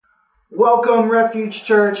Welcome, Refuge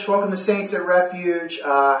Church. Welcome to Saints at Refuge.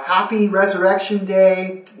 Happy Resurrection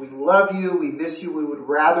Day. We love you. We miss you. We would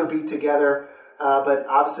rather be together. But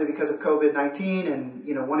obviously because of COVID-19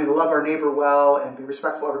 and, wanting to love our neighbor well and be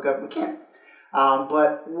respectful of our government, we can't.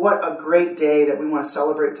 But what a great day that we want to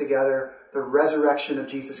celebrate together the resurrection of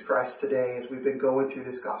Jesus Christ today as we've been going through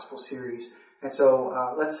this gospel series. And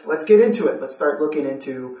so let's get into it. Let's start looking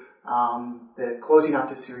into the closing out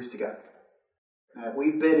this series together.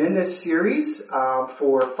 We've been in this series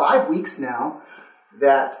for 5 weeks now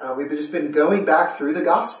that we've just been going back through the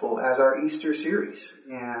gospel as our Easter series.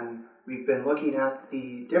 And we've been looking at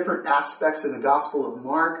the different aspects in the Gospel of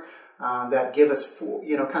Mark that give us,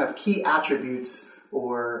 kind of key attributes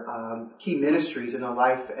or key ministries in the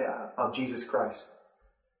life of Jesus Christ.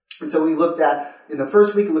 And so we looked at, in the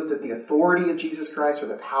first week, we looked at the authority of Jesus Christ or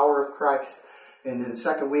the power of Christ. And then the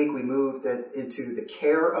second week, we moved into the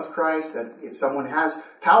care of Christ, that if someone has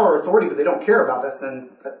power or authority, but they don't care about us, then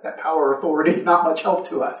that power or authority is not much help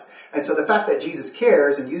to us. And so the fact that Jesus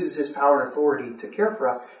cares and uses his power and authority to care for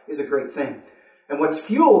us is a great thing. And what's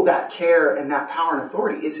fueled that care and that power and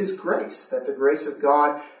authority is his grace, that the grace of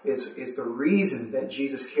God is the reason that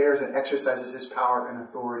Jesus cares and exercises his power and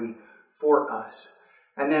authority for us.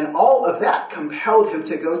 And then all of that compelled him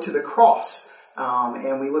to go to the cross.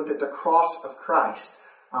 And we looked at the cross of Christ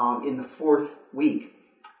in the fourth week.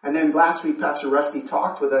 And then last week, Pastor Rusty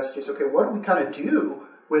talked with us, what do we kind of do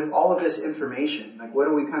with all of this information? Like, what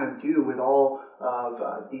do we kind of do with all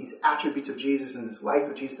of these attributes of Jesus and this life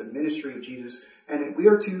of Jesus, the ministry of Jesus? And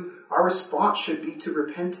our response should be to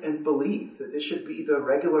repent and believe, that this should be the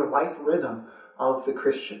regular life rhythm of the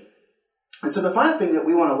Christian. And so the final thing that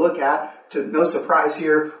we want to look at, to no surprise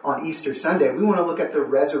here on Easter Sunday, we want to look at the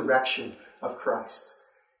resurrection of Christ.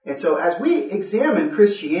 And so as we examine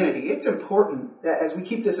Christianity, it's important that as we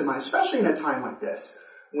keep this in mind, especially in a time like this,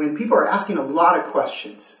 when people are asking a lot of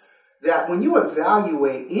questions, that when you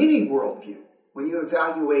evaluate any worldview, when you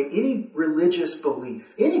evaluate any religious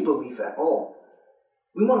belief, any belief at all,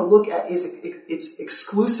 we want to look at its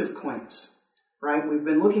exclusive claims, right? We've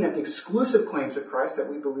been looking at the exclusive claims of Christ, that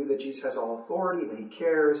we believe that Jesus has all authority, that he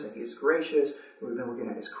cares, that he is gracious. We've been looking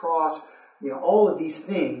at his cross. All of these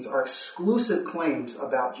things are exclusive claims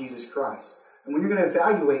about Jesus Christ. And when you're going to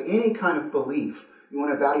evaluate any kind of belief, you want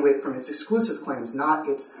to evaluate it from its exclusive claims, not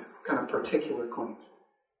its kind of particular claims.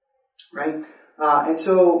 Right? And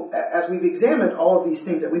so as we've examined all of these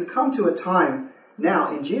things, that we've come to a time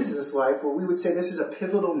now in Jesus' life where we would say this is a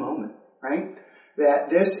pivotal moment, right? That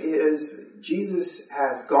Jesus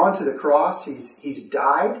has gone to the cross, he's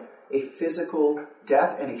died a physical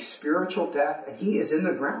death and a spiritual death, and he is in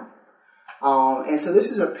the ground. And so this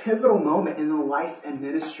is a pivotal moment in the life and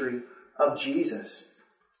ministry of Jesus.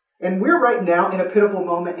 And we're right now in a pivotal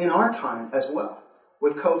moment in our time as well,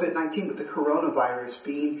 with COVID-19, with the coronavirus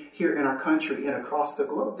being here in our country and across the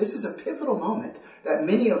globe. This is a pivotal moment that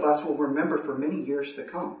many of us will remember for many years to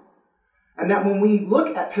come. And that when we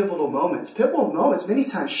look at pivotal moments many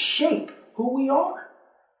times shape who we are,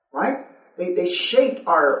 right? They shape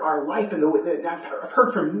our life. And I've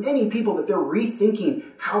heard from many people that they're rethinking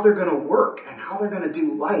how they're going to work and how they're going to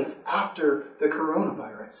do life after the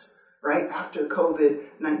coronavirus, right? After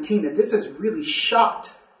COVID-19, that this has really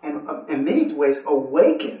shocked and in many ways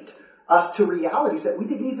awakened us to realities that we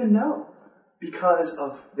didn't even know because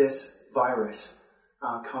of this virus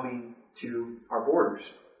coming to our borders.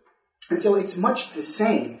 And so it's much the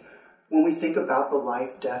same when we think about the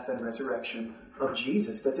life, death, and resurrection of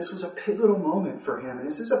Jesus, that this was a pivotal moment for him. And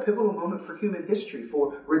this is a pivotal moment for human history,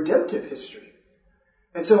 for redemptive history.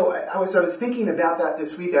 And so I was thinking about that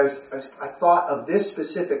this week. I thought of this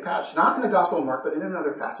specific passage, not in the Gospel of Mark, but in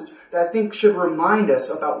another passage that I think should remind us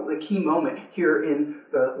about the key moment here in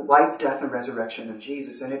the life, death, and resurrection of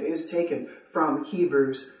Jesus. And it is taken from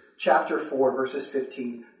Hebrews chapter 4, verses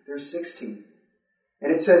 15 through 16.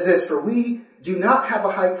 And it says this, "For we do not have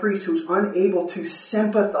a high priest who's unable to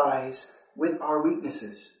sympathize with our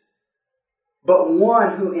weaknesses, but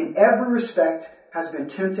one who in every respect has been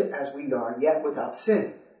tempted as we are, yet without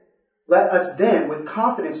sin. Let us then, with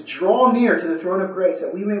confidence, draw near to the throne of grace,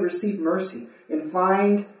 that we may receive mercy and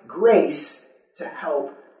find grace to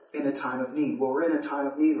help in a time of need." Well, we're in a time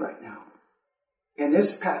of need right now. And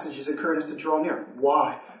this passage is encouraging us to draw near.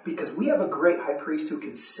 Why? Because we have a great high priest who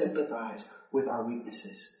can sympathize with our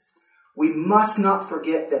weaknesses. We must not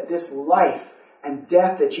forget that this life and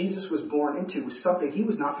death that Jesus was born into was something he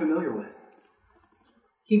was not familiar with.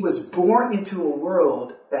 He was born into a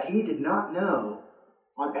world that he did not know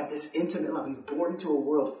at this intimate level. He's born into a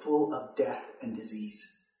world full of death and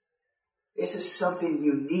disease. This is something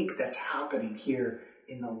unique that's happening here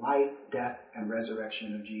in the life, death, and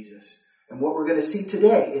resurrection of Jesus. And what we're going to see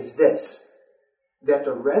today is this, that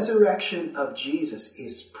the resurrection of Jesus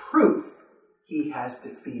is proof he has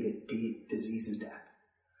defeated disease and death.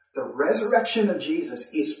 The resurrection of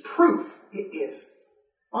Jesus is proof, it is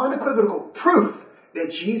unequivocal proof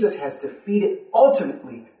that Jesus has defeated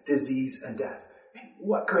ultimately disease and death. And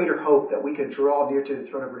what greater hope that we can draw near to the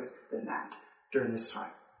throne of grace than that during this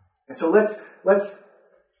time. And so let's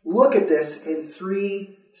look at this in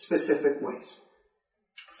three specific ways.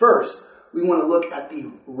 First, we want to look at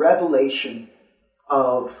the revelation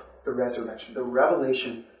of the resurrection. The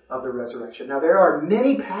revelation of the resurrection. Now, there are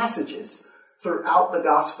many passages throughout the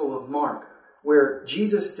Gospel of Mark where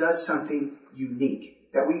Jesus does something unique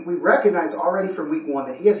that we recognize already from week 1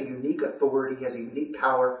 that he has a unique authority, he has a unique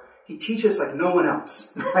power. He teaches like no one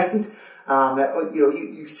else, right?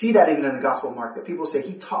 You see that even in the Gospel of Mark, that people say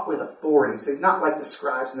he taught with authority. So he's not like the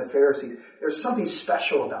scribes and the Pharisees. There's something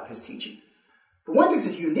special about his teaching. But one thing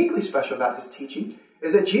that's uniquely special about his teaching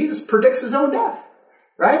is that Jesus predicts his own death,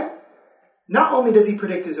 right? Not only does he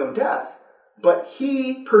predict his own death, but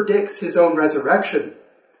he predicts his own resurrection.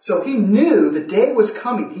 So he knew the day was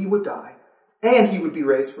coming he would die and he would be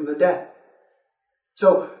raised from the dead.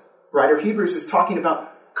 So writer of Hebrews is talking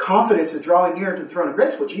about confidence and drawing near to the throne of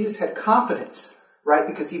grace. Well, Jesus had confidence, right?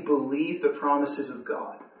 Because he believed the promises of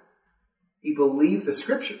God. He believed the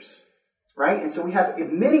scriptures, right? And so we have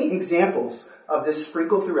many examples of this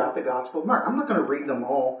sprinkled throughout the Gospel of Mark. I'm not going to read them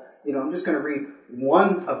all. I'm just going to read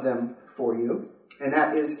one of them for you. And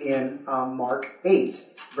that is in Mark 8,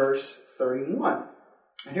 verse 31.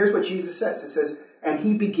 And here's what Jesus says. It says, "And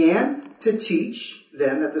he began to teach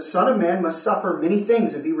them that the Son of Man must suffer many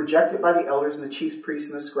things and be rejected by the elders and the chief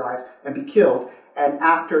priests and the scribes and be killed, and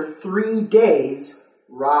after 3 days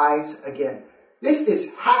rise again." This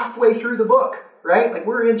is halfway through the book, right? Like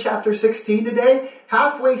we're in chapter 16 today.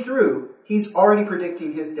 Halfway through, he's already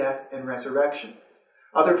predicting his death and resurrection.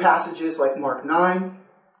 Other passages like Mark 9,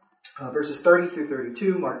 verses 30 through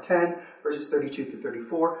 32, Mark 10, verses 32 through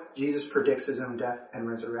 34, Jesus predicts his own death and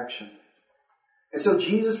resurrection. And so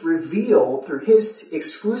Jesus revealed through his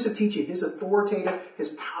exclusive teaching, his authoritative, his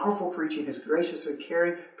powerful preaching, his gracious and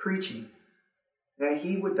caring preaching, that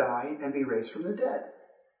he would die and be raised from the dead.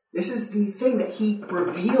 This is the thing that he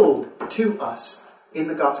revealed to us in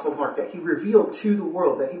the Gospel of Mark, that he revealed to the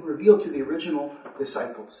world, that he revealed to the original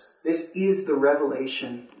disciples. This is the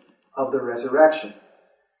revelation of the resurrection.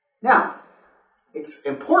 Now, it's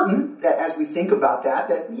important that as we think about that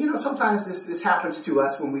sometimes this happens to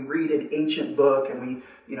us when we read an ancient book and we,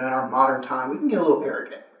 in our modern time, we can get a little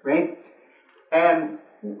arrogant, right? And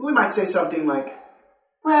we might say something like,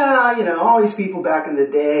 well, all these people back in the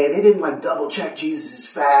day, they didn't double check Jesus'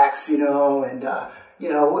 facts, do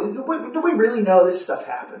we really know this stuff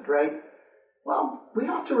happened, right? Well, we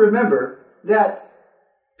have to remember that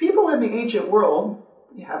people in the ancient world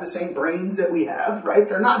have the same brains that we have, right?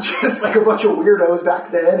 They're not just like a bunch of weirdos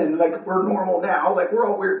back then and we're normal now, we're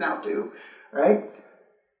all weird now too, right?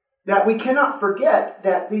 That we cannot forget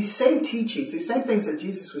that these same teachings, these same things that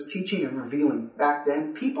Jesus was teaching and revealing back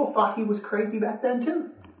then, people thought he was crazy back then too.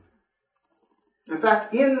 In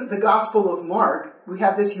fact, in the Gospel of Mark, we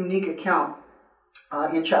have this unique account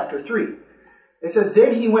in chapter 3. It says,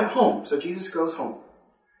 "Then he went home." So Jesus goes home.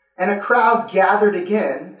 "And a crowd gathered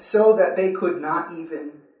again so that they could not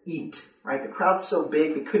even eat." Right? The crowd's so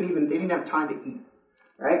big, they didn't have time to eat.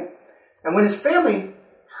 Right? "And when his family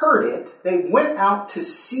heard it, they went out to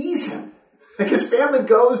seize him." His family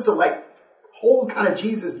goes to hold kind of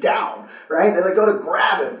Jesus down. Right? They go to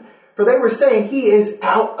grab him. "For they were saying he is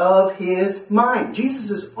out of his mind."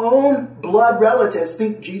 Jesus' own blood relatives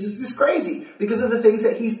think Jesus is crazy because of the things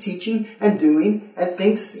that he's teaching and doing and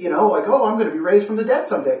thinks, oh, I'm going to be raised from the dead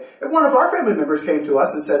someday. If one of our family members came to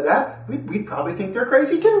us and said that, we'd probably think they're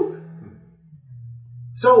crazy too.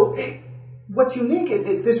 So what's unique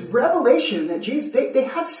is this revelation that Jesus, they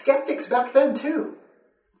had skeptics back then too,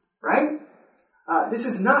 right? This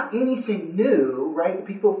is not anything new, right?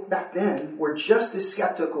 People back then were just as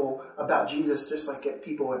skeptical about Jesus, just like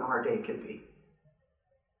people in our day can be.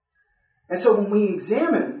 And so when we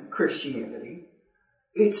examine Christianity,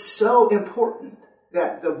 it's so important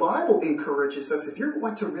that the Bible encourages us, if you're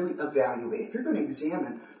going to really evaluate, if you're going to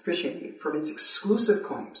examine Christianity from its exclusive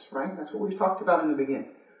claims, right? That's what we talked about in the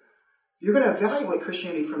beginning. If you're going to evaluate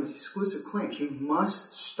Christianity from its exclusive claims, you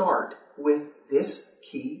must start with this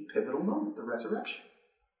key pivotal moment, the resurrection.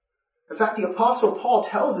 In fact, the Apostle Paul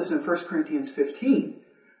tells us in 1 Corinthians 15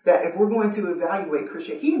 that if we're going to evaluate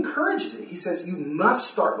Christianity, he encourages it. He says you must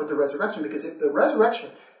start with the resurrection, because if the resurrection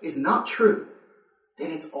is not true,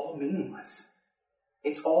 then it's all meaningless.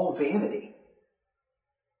 It's all vanity.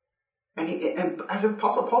 And as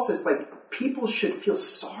Apostle Paul says, like, people should feel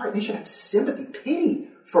sorry. They should have sympathy, pity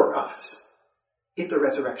for us if the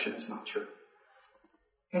resurrection is not true.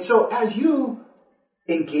 And so as you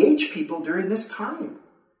engage people during this time,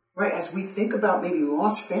 right, as we think about maybe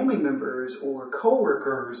lost family members or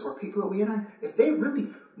coworkers or people that we interact, if they really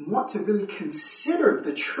want to really consider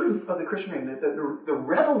the truth of the Christian faith, the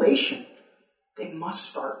revelation, they must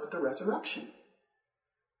start with the resurrection.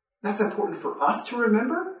 That's important for us to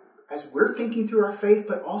remember as we're thinking through our faith,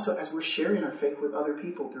 but also as we're sharing our faith with other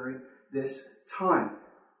people during this time.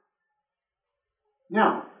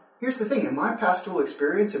 Now, here's the thing. In my pastoral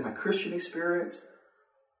experience, in my Christian experience,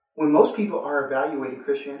 when most people are evaluating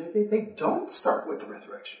Christianity, they don't start with the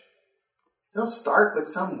resurrection. They'll start with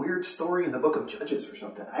some weird story in the book of Judges or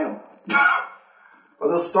something. I don't know. Or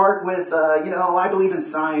they'll start with, I believe in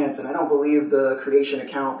science and I don't believe the creation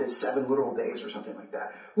account is 7 literal days or something like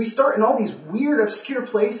that. We start in all these weird, obscure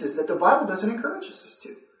places that the Bible doesn't encourage us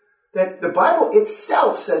to. That the Bible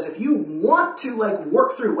itself says if you want to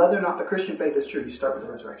work through whether or not the Christian faith is true, you start with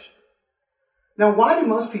the resurrection. Now, why do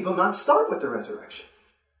most people not start with the resurrection?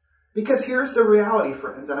 Because here's the reality,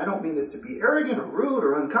 friends, and I don't mean this to be arrogant or rude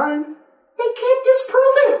or unkind. They can't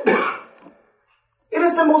disprove it. It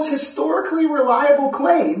is the most historically reliable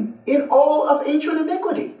claim in all of ancient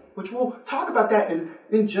iniquity, which we'll talk about that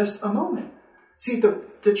in just a moment. See,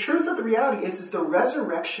 the truth of the reality is the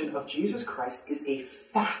resurrection of Jesus Christ is a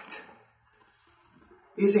fact.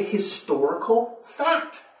 It is a historical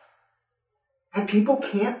fact. And people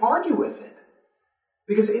can't argue with it.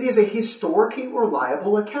 Because it is a historically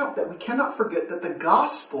reliable account that we cannot forget that the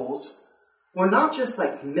Gospels were not just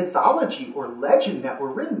like mythology or legend that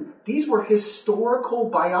were written. These were historical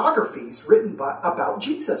biographies written about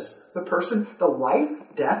Jesus, the person, the life,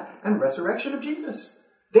 death, and resurrection of Jesus.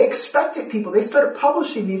 They expected people. They started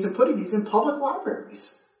publishing these and putting these in public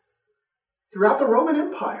libraries throughout the Roman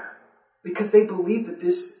Empire because they believed that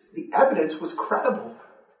the evidence was credible.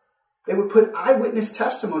 They would put eyewitness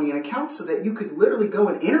testimony and accounts so that you could literally go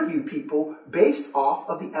and interview people based off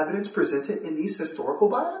of the evidence presented in these historical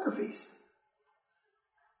biographies.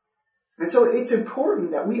 And so it's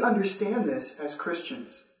important that we understand this as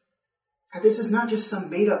Christians. That this is not just some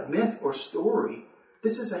made-up myth or story.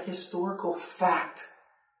 This is a historical fact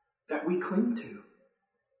that we cling to.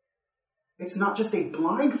 It's not just a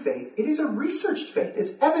blind faith. It is a researched faith.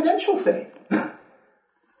 It's evidential faith.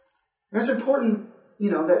 It's important,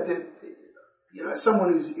 that as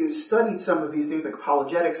someone who's studied some of these things like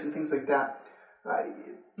apologetics and things like that,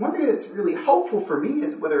 one thing that's really helpful for me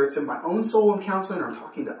is whether it's in my own soul and counseling or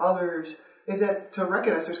talking to others, is that to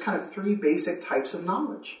recognize there's kind of 3 basic types of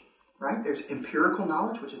knowledge, right? There's empirical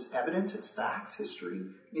knowledge, which is evidence, it's facts, history,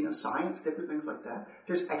 science, different things like that.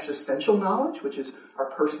 There's existential knowledge, which is our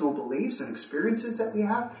personal beliefs and experiences that we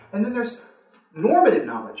have. And then there's normative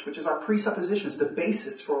knowledge, which is our presuppositions, the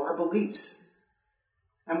basis for our beliefs.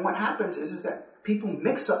 And what happens is that people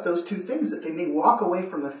mix up those 2 things, that they may walk away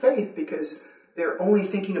from the faith because they're only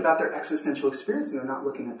thinking about their existential experience and they're not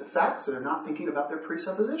looking at the facts, so they're not thinking about their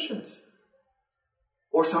presuppositions.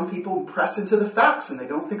 Or some people press into the facts and they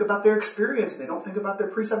don't think about their experience, and they don't think about their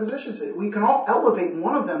presuppositions. We can all elevate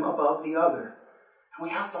one of them above the other. And we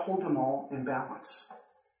have to hold them all in balance.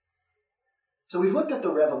 So we've looked at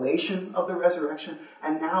the revelation of the resurrection,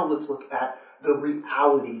 and now let's look at the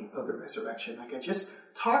reality of the resurrection. Like I just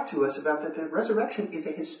talked to us about that the resurrection is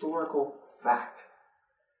a historical fact.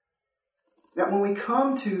 Now when we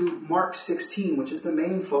come to Mark 16, which is the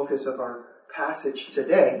main focus of our passage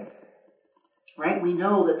today, right, we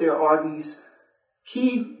know that there are these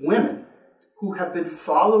key women who have been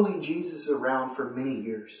following Jesus around for many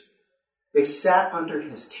years. They sat under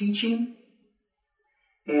his teaching,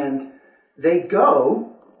 and they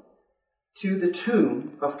go to the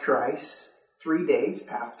tomb of Christ 3 days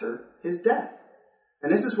after his death.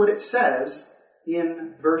 And this is what it says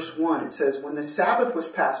in verse 1. It says, when the Sabbath was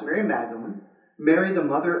past, Mary Magdalene, Mary the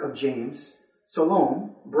mother of James,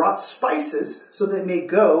 Salome, brought spices so they may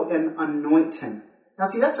go and anoint him. Now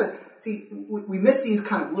we miss these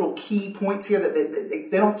kind of little key points here that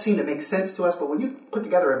they don't seem to make sense to us, but when you put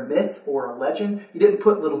together a myth or a legend, you didn't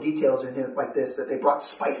put little details in here like this, that they brought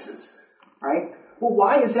spices, right? Well,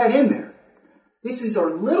 why is that in there? These are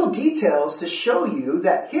little details to show you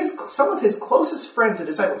that some of his closest friends and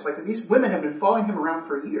disciples, like these women have been following him around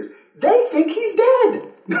for years, they think he's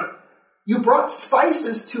dead. You brought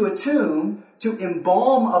spices to a tomb to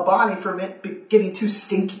embalm a body from it getting too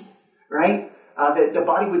stinky, right? The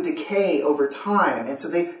body would decay over time. And so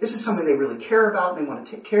this is something they really care about. They want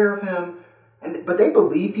to take care of him. But they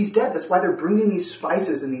believe he's dead. That's why they're bringing these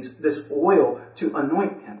spices and this oil to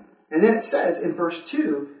anoint him. And then it says in verse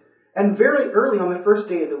 2, And very early on the first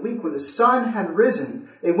day of the week, when the sun had risen,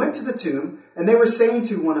 they went to the tomb, and they were saying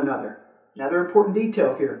to one another, another important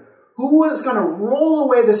detail here, who is going to roll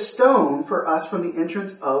away the stone for us from the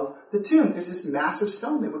entrance of the tomb? There's this massive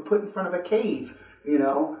stone they would put in front of a cave,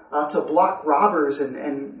 to block robbers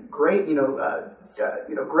and grave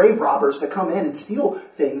robbers to come in and steal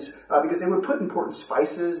things, because they would put important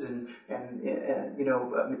spices and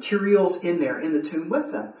materials in there in the tomb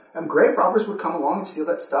with them. And grave robbers would come along and steal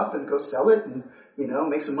that stuff and go sell it and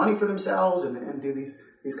make some money for themselves and do these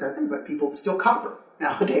kind of things, like people steal copper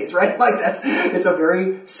nowadays, right? It's a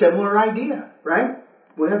very similar idea, right?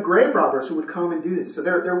 We have grave robbers who would come and do this. So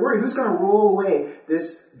they're worried, who's going to roll away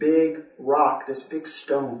this big rock, this big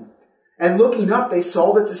stone? And looking up, they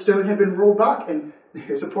saw that the stone had been rolled back. And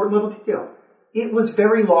here's an important little detail. It was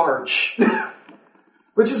very large,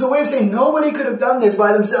 which is a way of saying nobody could have done this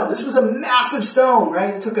by themselves. This was a massive stone,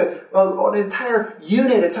 right? It took an entire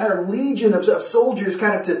unit, entire legion of soldiers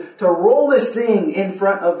kind of to roll this thing in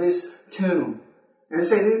front of this tomb. And they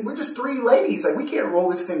say, we're just three ladies. Like, we can't roll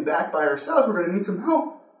this thing back by ourselves. We're going to need some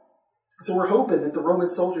help. So we're hoping that the Roman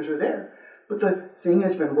soldiers are there. But the thing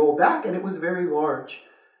has been rolled back, and it was very large.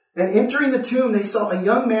 And entering the tomb, they saw a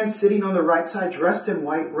young man sitting on the right side, dressed in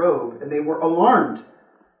white robe, and they were alarmed.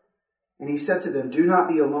 And he said to them, do not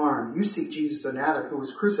be alarmed. You seek Jesus of Nazareth, who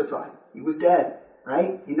was crucified. He was dead,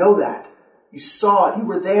 right? You know that. You saw it. You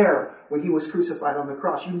were there when he was crucified on the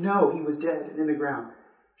cross. You know he was dead and in the ground.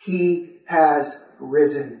 He has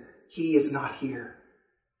risen. He is not here.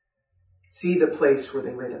 See the place where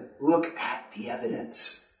they laid him. Look at the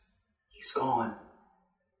evidence. He's gone.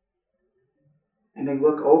 And they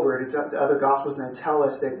look over it. The other Gospels and they tell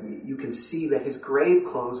us that you can see that his grave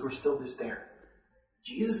clothes were still just there.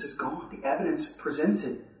 Jesus is gone. The evidence presents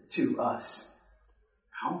it to us.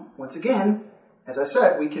 Now, once again, as I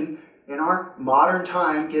said, we can, in our modern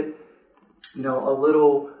time, get a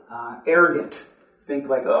little arrogant. Think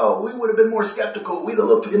like, we would have been more skeptical. We'd have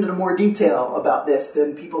looked into more detail about this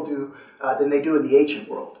than people do, than they do in the ancient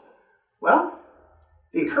world. Well,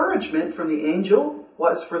 the encouragement from the angel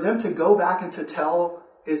was for them to go back and to tell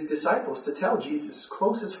his disciples, to tell Jesus'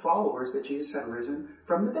 closest followers that Jesus had risen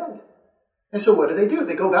from the dead. And so what do?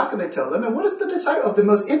 They go back and they tell them. And what is the disciple of the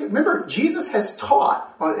most remember, Jesus has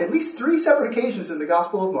taught on at least 3 separate occasions in the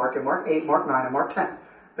Gospel of Mark, in Mark 8, Mark 9, and Mark 10,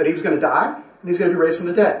 that he was going to die and he's going to be raised from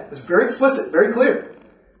the dead. It's very explicit, very clear.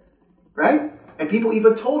 Right? And people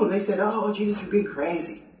even told him, they said, Jesus, you're being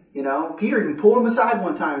crazy. Peter even pulled him aside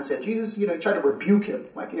one time and said, Jesus, tried to rebuke him.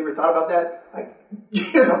 Like, you ever thought about that? Like,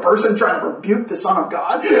 a person trying to rebuke the Son of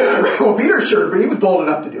God? Well, Peter sure, but he was bold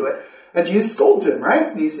enough to do it. And Jesus scolds him, right?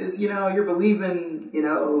 And he says, you're believing,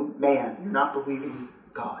 man. You're not believing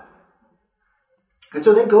God. And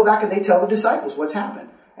so they go back and they tell the disciples what's happened.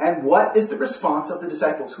 And what is the response of the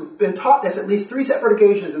disciples who've been taught this at least 3 separate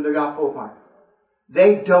occasions in the Gospel of Mark?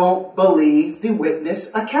 They don't believe the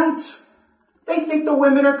witness accounts. They think the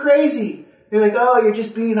women are crazy. They're like, you're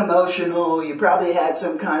just being emotional. You probably had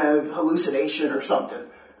some kind of hallucination or something,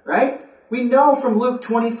 right? We know from Luke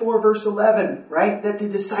 24, verse 11, right, that the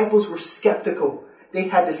disciples were skeptical. They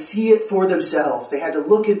had to see it for themselves. They had to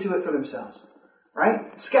look into it for themselves,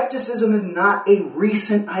 right? Skepticism is not a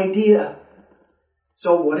recent idea.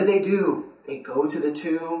 So what do? They go to the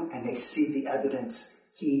tomb and they see the evidence.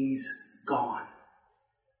 He's gone.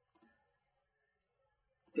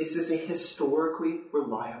 This is a historically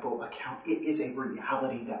reliable account. It is a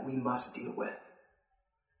reality that we must deal with.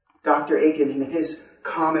 Dr. Aiken, in his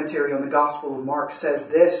commentary on the Gospel of Mark, says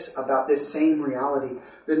this about this same reality.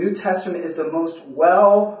 The New Testament is the most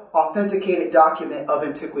well-authenticated document of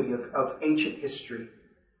antiquity, of ancient history.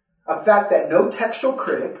 A fact that no textual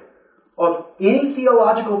critic of any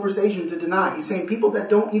theological precision to deny. He's saying people that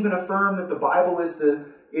don't even affirm that the Bible is the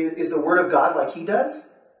Word of God like he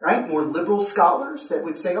does, right? More liberal scholars that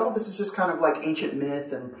would say, this is just kind of like ancient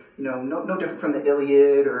myth and, no different from the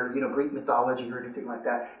Iliad or, Greek mythology or anything like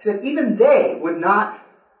that. He said even they would not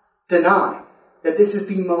deny that this is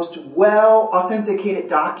the most well-authenticated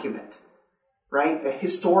document, right? A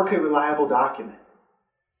historically reliable document.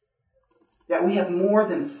 That we have more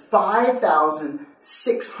than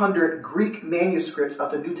 5,600 Greek manuscripts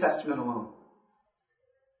of the New Testament alone.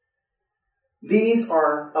 These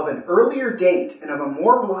are of an earlier date and of a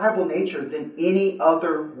more reliable nature than any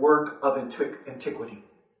other work of antiquity.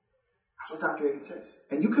 That's what Dr. Aiken says.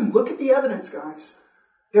 And you can look at the evidence, guys.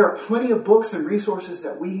 There are plenty of books and resources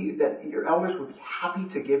that your elders would be happy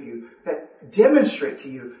to give you that demonstrate to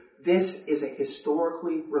you this is a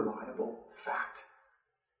historically reliable fact.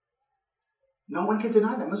 No one can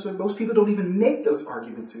deny that. Most people don't even make those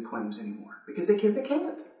arguments and claims anymore because they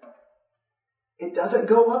can't. It doesn't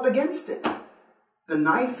go up against it. The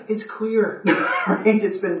knife is clear, right?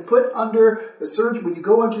 It's been put under the surgery. When you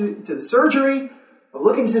go into the surgery of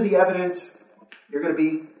looking into the evidence, you're going to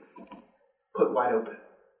be put wide open.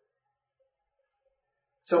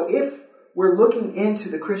 So if we're looking into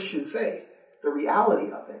the Christian faith, the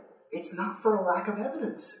reality of it, it's not for a lack of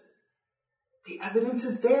evidence. The evidence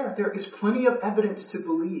is there. There is plenty of evidence to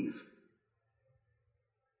believe.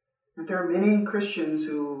 And there are many Christians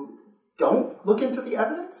who don't look into the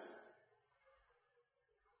evidence,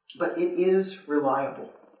 but it is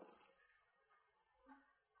reliable.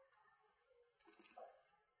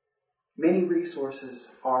 Many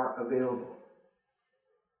resources are available.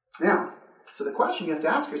 Now, so the question you have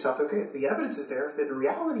to ask yourself, okay, if the evidence is there, if the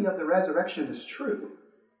reality of the resurrection is true,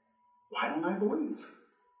 why don't I believe?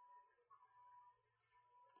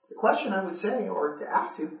 The question I would say, or to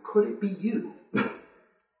ask you, could it be you?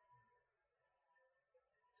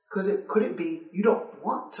 Could it be you don't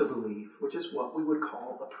want to believe, which is what we would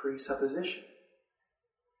call a presupposition?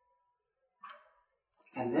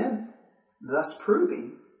 And then, thus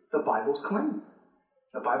proving the Bible's claim.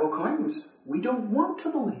 The Bible claims we don't want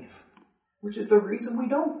to believe, which is the reason we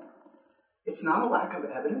don't. It's not a lack of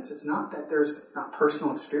evidence. It's not that there's not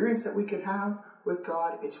personal experience that we can have with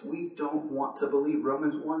God. It's we don't want to believe.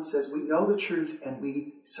 Romans 1 says we know the truth and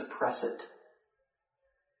we suppress it.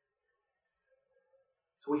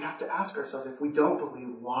 So we have to ask ourselves, if we don't believe,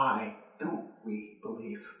 why don't we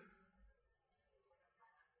believe?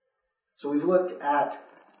 So we've looked at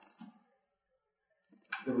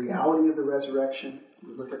the reality of the resurrection.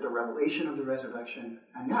 We've looked at the revelation of the resurrection.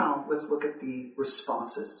 And now let's look at the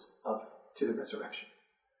responses to the resurrection.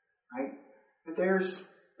 Right? And there's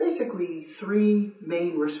basically three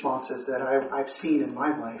main responses that I've seen in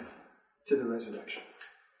my life to the resurrection.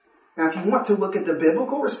 Now, if you want to look at the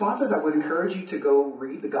biblical responses, I would encourage you to go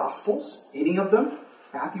read the Gospels, any of them,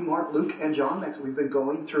 Matthew, Mark, Luke, and John. We've been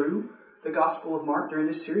going through the Gospel of Mark during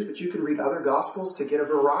this series, but you can read other Gospels to get a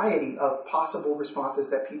variety of possible responses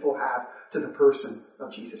that people have to the person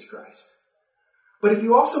of Jesus Christ. But if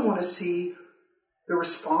you also want to see the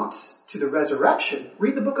response to the resurrection,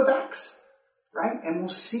 read the book of Acts, right? And we'll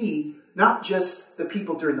see not just the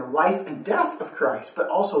people during the life and death of Christ, but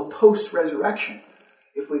also post-resurrection,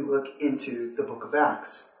 if we look into the book of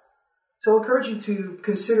Acts. So I encourage you to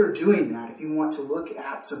consider doing that if you want to look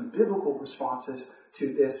at some biblical responses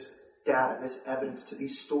to this data, this evidence, to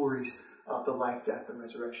these stories of the life, death, and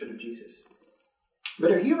resurrection of Jesus.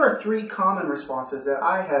 But here are three common responses that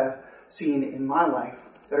I have seen in my life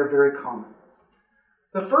that are very common.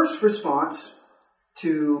 The first response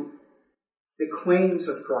to the claims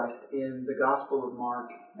of Christ in the Gospel of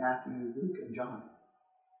Mark, Matthew, Luke, and John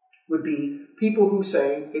would be people who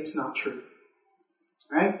say it's not true,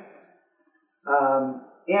 right?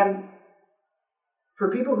 And for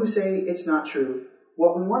people who say it's not true,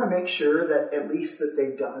 what we want to make sure that at least that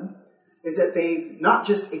they've done is that they've not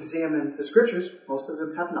just examined the Scriptures, most of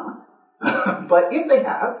them have not, but if they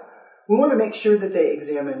have, we want to make sure that they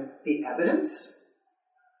examine the evidence,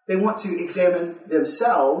 they want to examine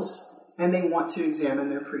themselves, and they want to examine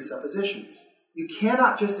their presuppositions. You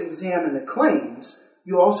cannot just examine the claims,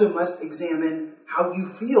 you also must examine how you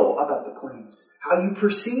feel about the claims, how you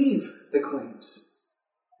perceive the claims,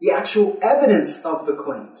 the actual evidence of the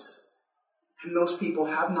claims. And most people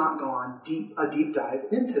have not gone a deep dive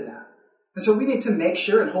into that. And so we need to make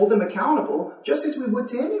sure and hold them accountable, just as we would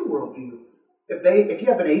to any worldview. If you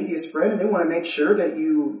have an atheist friend and they want to make sure that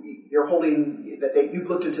you've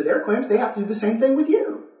looked into their claims, they have to do the same thing with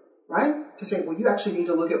you, right? To say, well, you actually need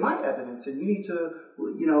to look at my evidence and you need to,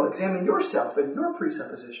 examine yourself and your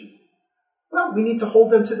presuppositions. Well, we need to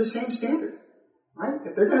hold them to the same standard, right?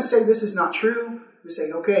 If they're going to say this is not true, we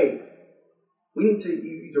say, okay, you need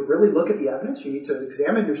to really look at the evidence. You need to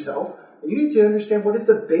examine yourself, and you need to understand what is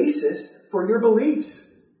the basis for your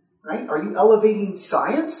beliefs, right? Are you elevating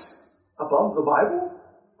science above the Bible?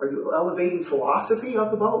 Are you elevating philosophy of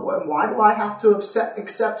the Bible? Why do I have to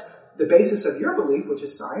accept the basis of your belief, which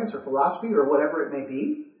is science or philosophy or whatever it may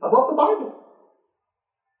be, above the Bible?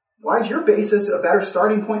 Why is your basis a better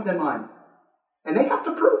starting point than mine? And they have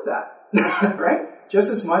to prove that, right?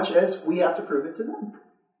 Just as much as we have to prove it to them.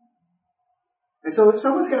 And so if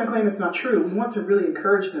someone's going to claim it's not true, we want to really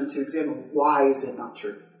encourage them to examine why is it not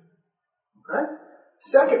true. Okay?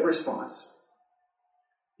 Second response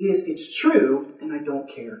is it's true and I don't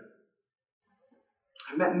care.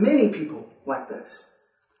 I've met many people like this.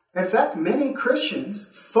 In fact, many Christians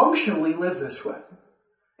functionally live this way.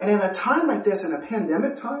 And in a time like this, in a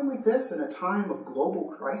pandemic time like this, in a time of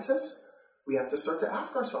global crisis, we have to start to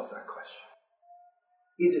ask ourselves that question.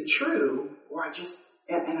 Is it true, or I just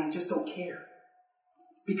don't care?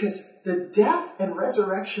 Because the death and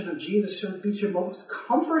resurrection of Jesus should be the most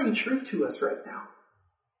comforting truth to us right now.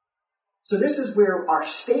 So this is where our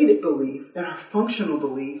stated belief and our functional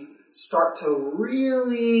belief start to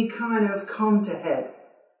really kind of come to head.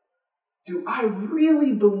 Do I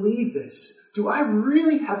really believe this? Do I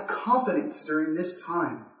really have confidence during this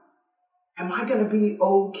time? Am I going to be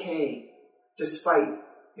okay despite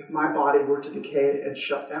if my body were to decay and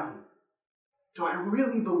shut down? Do I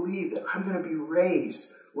really believe that I'm going to be raised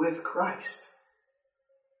with Christ?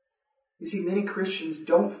 You see, many Christians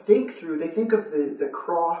don't think through, they think of the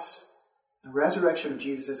cross, the resurrection of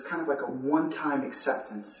Jesus as kind of like a one-time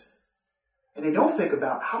acceptance. And they don't think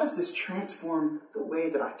about, how does this transform the way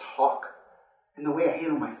that I talk and the way I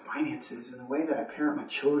handle my finances and the way that I parent my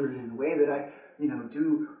children and the way that I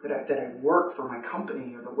that I work for my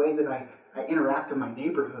company or the way that I interact in my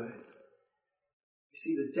neighborhood. You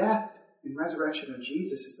see, the death and resurrection of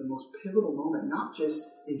Jesus is the most pivotal moment, not just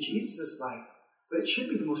in Jesus' life, but it should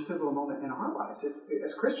be the most pivotal moment in our lives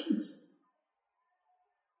as Christians.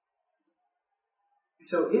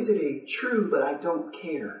 So is it a true, but I don't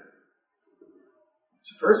care?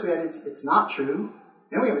 So first we had it's not true.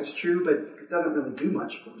 Then we have it's true, but it doesn't really do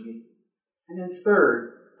much for me. And then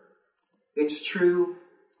third, it's true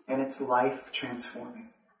and it's life transforming.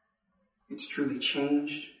 It's truly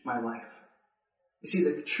changed my life. You see,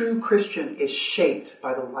 the true Christian is shaped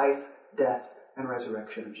by the life, death, and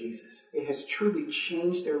resurrection of Jesus. It has truly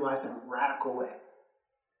changed their lives in a radical way.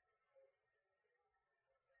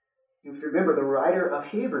 If you remember, the writer of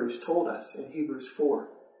Hebrews told us in Hebrews 4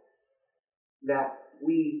 that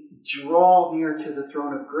we draw near to the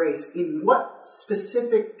throne of grace. In what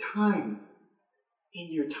specific time?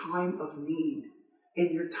 In your time of need.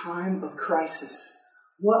 In your time of crisis.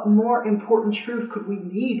 What more important truth could we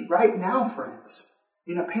need right now, friends?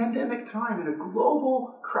 In a pandemic time, in a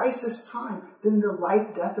global crisis time, than the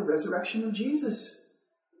life, death, and resurrection of Jesus.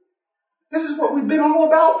 This is what we've been all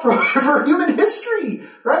about for human history,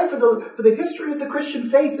 right? For the history of the Christian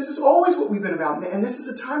faith. This is always what we've been about. And this is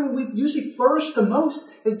the time when we've usually flourished the most,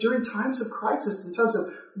 is during times of crisis. In terms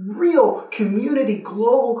of real community,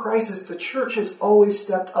 global crisis, the church has always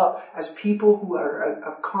stepped up as people who are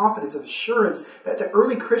of confidence, of assurance, that the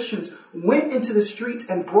early Christians went into the streets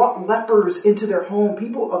and brought lepers into their home,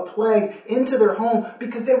 people of plague into their home,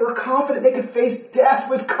 because they were confident they could face death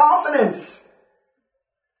with confidence.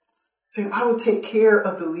 Saying, I will take care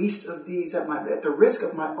of the least of these at the risk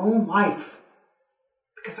of my own life,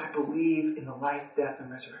 because I believe in the life, death,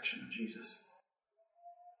 and resurrection of Jesus.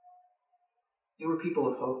 They were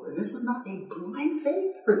people of hope, and this was not a blind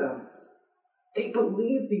faith for them. They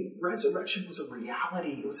believed the resurrection was a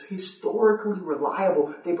reality. It was historically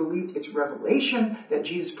reliable. They believed its revelation, that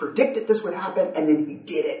Jesus predicted this would happen, and then he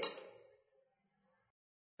did it.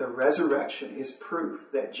 The resurrection is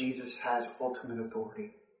proof that Jesus has ultimate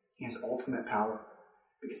authority. He has ultimate power,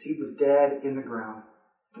 because he was dead in the ground.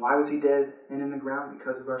 Why was he dead and in the ground?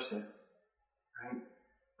 Because of our sin, right?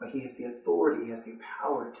 But he has the authority, he has the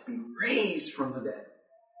power to be raised from the dead.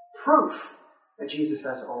 Proof that Jesus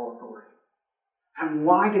has all authority. And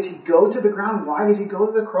why does he go to the ground? Why does he go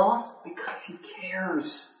to the cross? Because he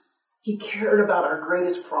cares. He cared about our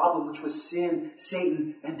greatest problem, which was sin,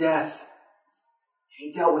 Satan, and death.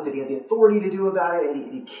 He dealt with it. He had the authority to do about it,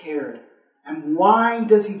 and he cared. And why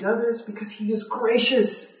does he do this? Because he is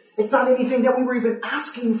gracious. It's not anything that we were even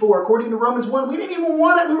asking for. According to Romans 1, we didn't even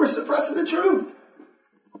want it. We were suppressing the truth.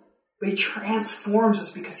 But he transforms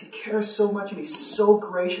us because he cares so much and he's so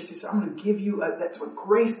gracious. He said, I'm going to give you, that's what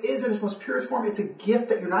grace is in its most purest form. It's a gift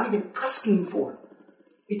that you're not even asking for.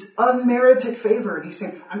 It's unmerited favor. And he's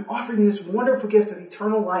saying, I'm offering you this wonderful gift of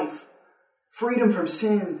eternal life. Freedom from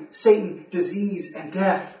sin, Satan, disease, and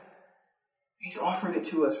death. He's offering it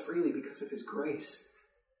to us freely because of his grace.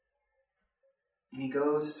 And he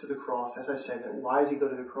goes to the cross. As I said, that why does he go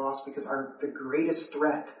to the cross? Because the greatest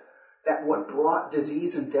threat, that what brought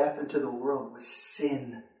disease and death into the world, was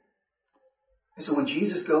sin. And so when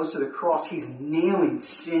Jesus goes to the cross, he's nailing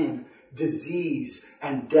sin, disease,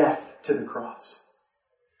 and death to the cross.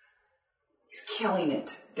 He's killing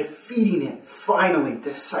it, defeating it, finally,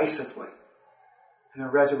 decisively. And the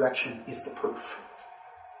resurrection is the proof.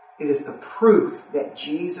 It is the proof that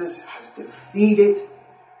Jesus has defeated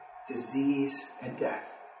disease and death.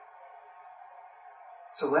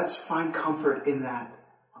 So let's find comfort in that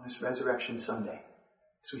on this Resurrection Sunday.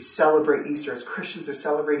 As we celebrate Easter, as Christians are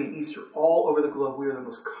celebrating Easter all over the globe, we are the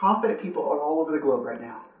most confident people all over the globe right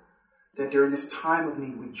now. That during this time of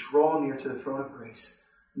need, we draw near to the throne of grace,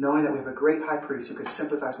 knowing that we have a great high priest who can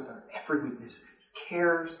sympathize with our every weakness. He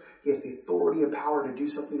cares, he has the authority and power to do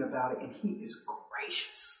something about it, and he is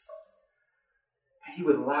gracious. And he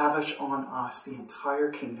would lavish on us the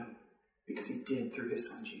entire kingdom because he did through his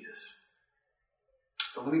son Jesus.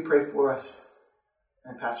 So let me pray for us.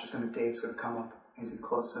 And Dave's going to come up as we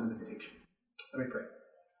close in benediction. Let me pray.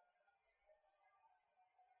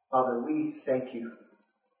 Father, we thank you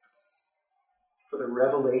for the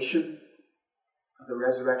revelation of the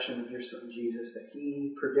resurrection of your son Jesus that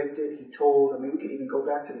he predicted, he told. I mean, we could even go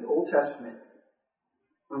back to the Old Testament.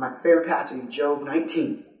 One of my favorite passages, Job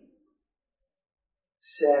 19,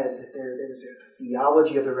 says that there was a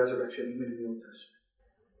theology of the resurrection even in the Old Testament.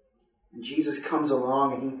 And Jesus comes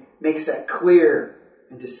along and he makes that clear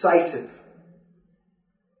and decisive,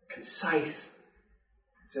 concise.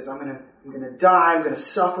 It says, I'm going to die, I'm going to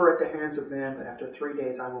suffer at the hands of men, but after 3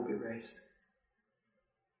 days I will be raised.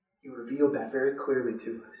 He revealed that very clearly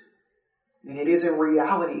to us. And it is a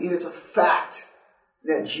reality, it is a fact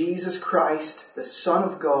that Jesus Christ, the Son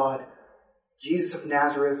of God, Jesus of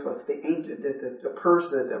Nazareth, of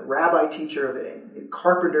the rabbi teacher of the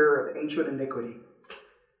carpenter of ancient iniquity,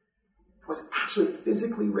 was actually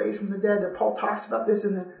physically raised from the dead. That Paul talks about this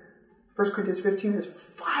in the 1 Corinthians 15. There's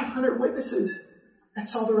 500 witnesses that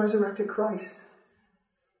saw the resurrected Christ.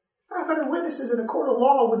 500 witnesses in a court of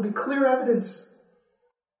law would be clear evidence.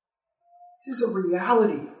 This is a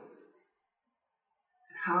reality.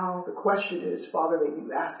 How the question is, Father, that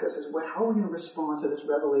you ask us is, how are we going to respond to this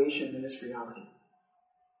revelation and this reality?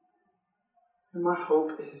 And my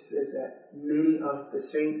hope is that many of the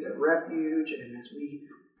saints at Refuge, and as we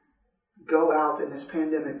go out in this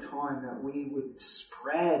pandemic time, that we would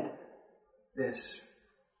spread this.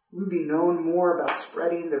 We would be known more about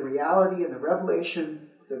spreading the reality and the revelation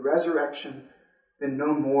of the resurrection than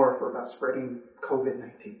known more for about spreading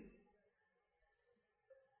COVID-19.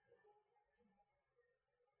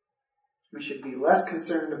 We should be less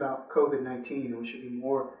concerned about COVID-19 and we should be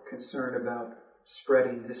more concerned about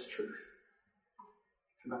spreading this truth.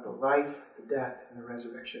 About the life, the death, and the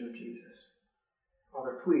resurrection of Jesus.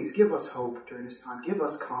 Father, please give us hope during this time. Give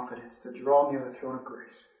us confidence to draw near the throne of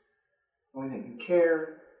grace. Knowing that you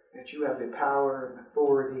care, that you have the power and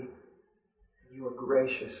authority, and you are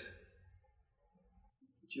gracious.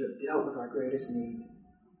 That you have dealt with our greatest need.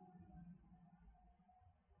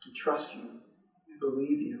 We trust you. We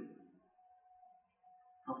believe you.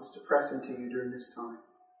 Help us to press into you during this time.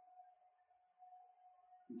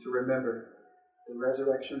 And to remember the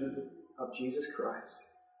resurrection of Jesus Christ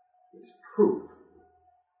is proof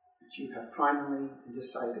that you have finally and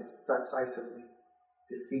decisively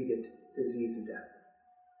defeated disease and death.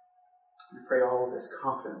 We pray all of this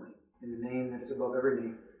confidently in the name that is above every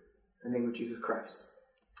name, the name of Jesus Christ.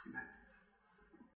 Amen.